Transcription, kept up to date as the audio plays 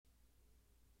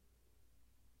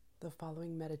The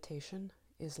following meditation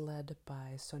is led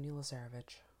by Sonia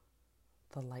Lazarevich,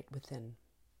 The Light Within.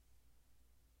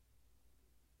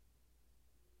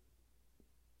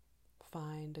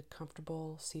 Find a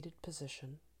comfortable seated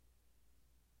position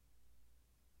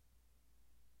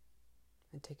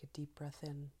and take a deep breath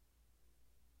in.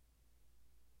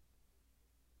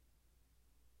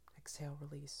 Exhale,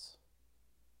 release.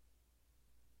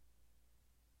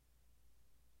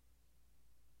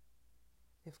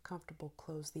 If comfortable,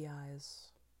 close the eyes.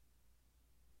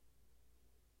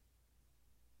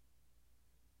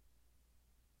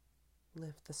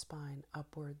 Lift the spine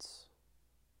upwards.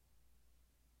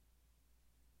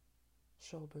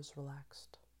 Shoulders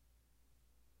relaxed.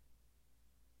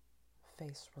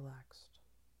 Face relaxed.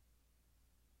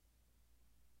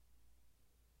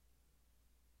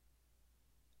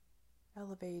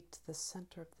 Elevate the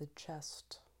center of the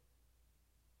chest.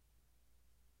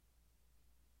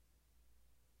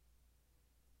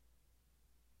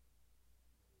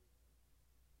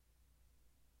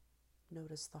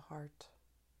 Notice the heart.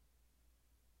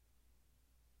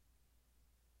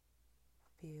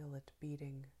 Feel it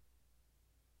beating.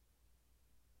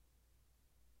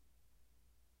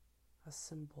 A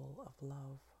symbol of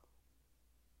love.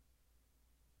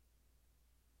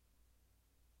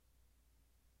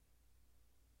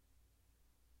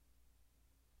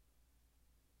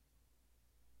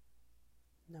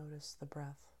 Notice the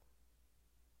breath.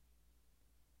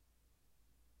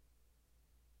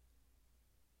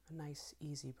 A nice,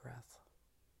 easy breath.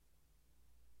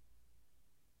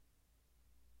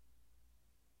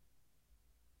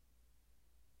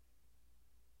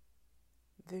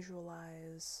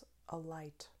 Visualize a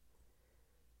light.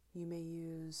 You may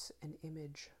use an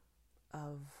image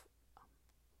of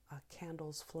a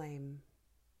candle's flame,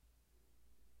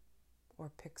 or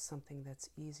pick something that's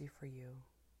easy for you.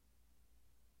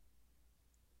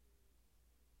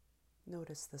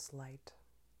 Notice this light,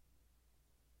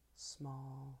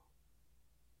 small,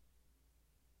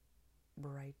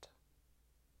 bright.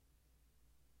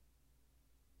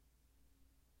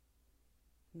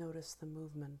 Notice the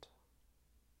movement,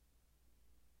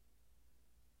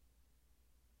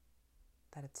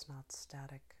 that it's not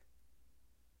static.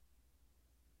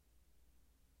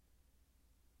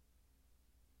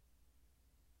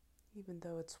 Even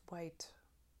though it's white,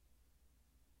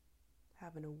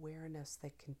 have an awareness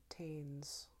that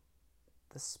contains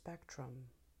the spectrum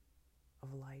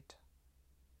of light.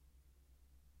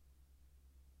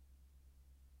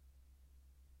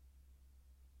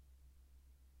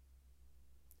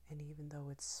 And even though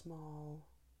it's small,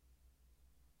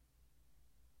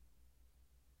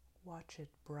 watch it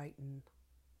brighten.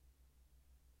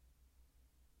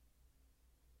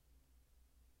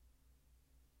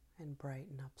 And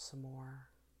brighten up some more.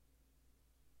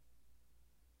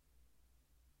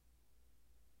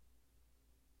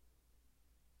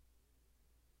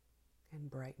 And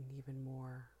brighten even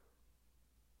more.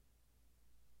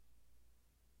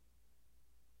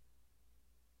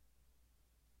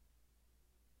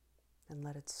 And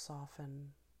let it soften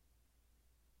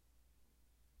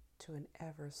to an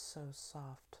ever so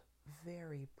soft,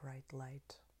 very bright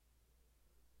light.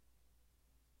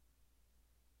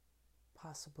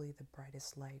 Possibly the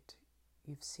brightest light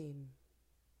you've seen.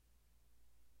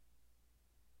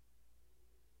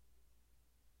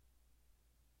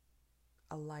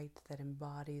 A light that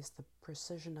embodies the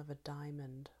precision of a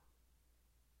diamond,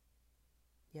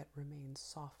 yet remains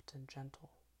soft and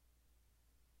gentle.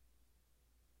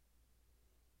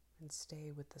 And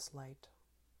stay with this light.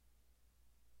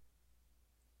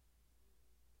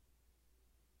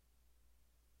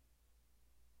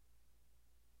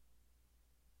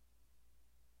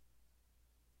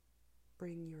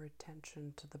 Bring your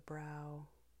attention to the brow.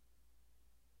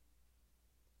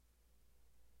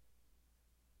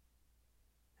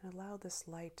 And allow this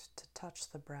light to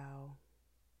touch the brow.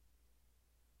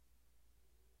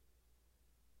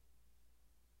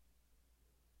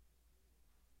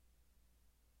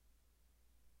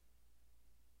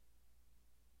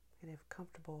 And if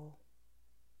comfortable,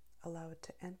 allow it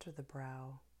to enter the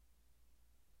brow.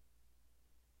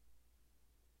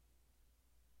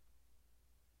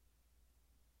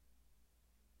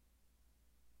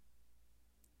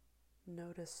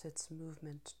 Notice its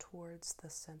movement towards the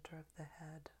center of the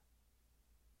head.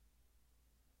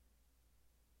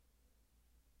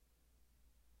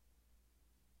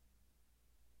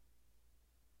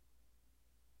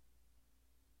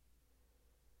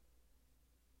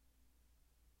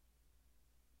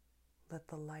 Let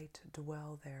the light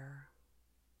dwell there.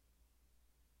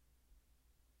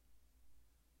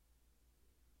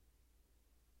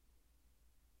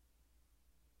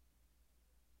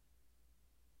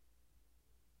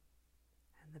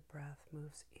 And the breath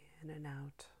moves in and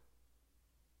out,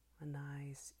 a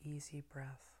nice, easy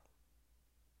breath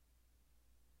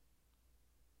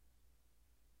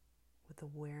with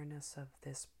awareness of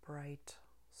this bright,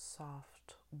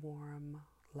 soft, warm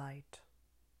light.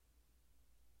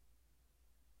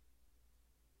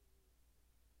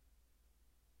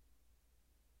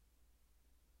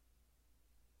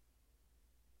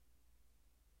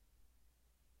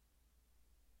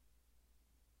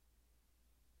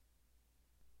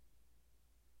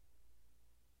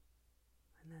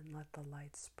 And then let the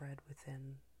light spread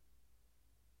within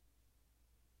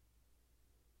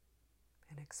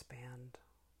and expand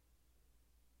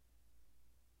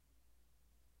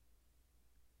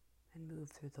and move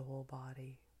through the whole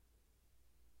body.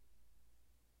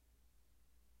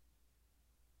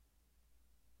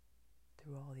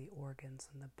 Through all the organs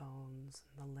and the bones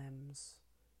and the limbs,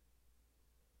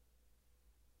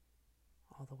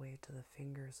 all the way to the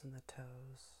fingers and the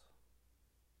toes.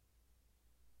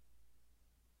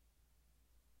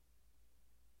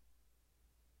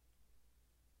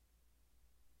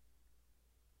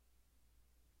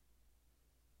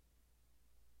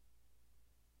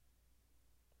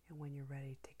 And when you're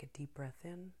ready, take a deep breath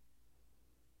in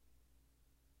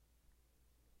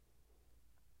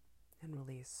and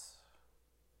release.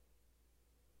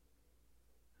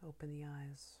 Open the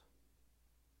eyes.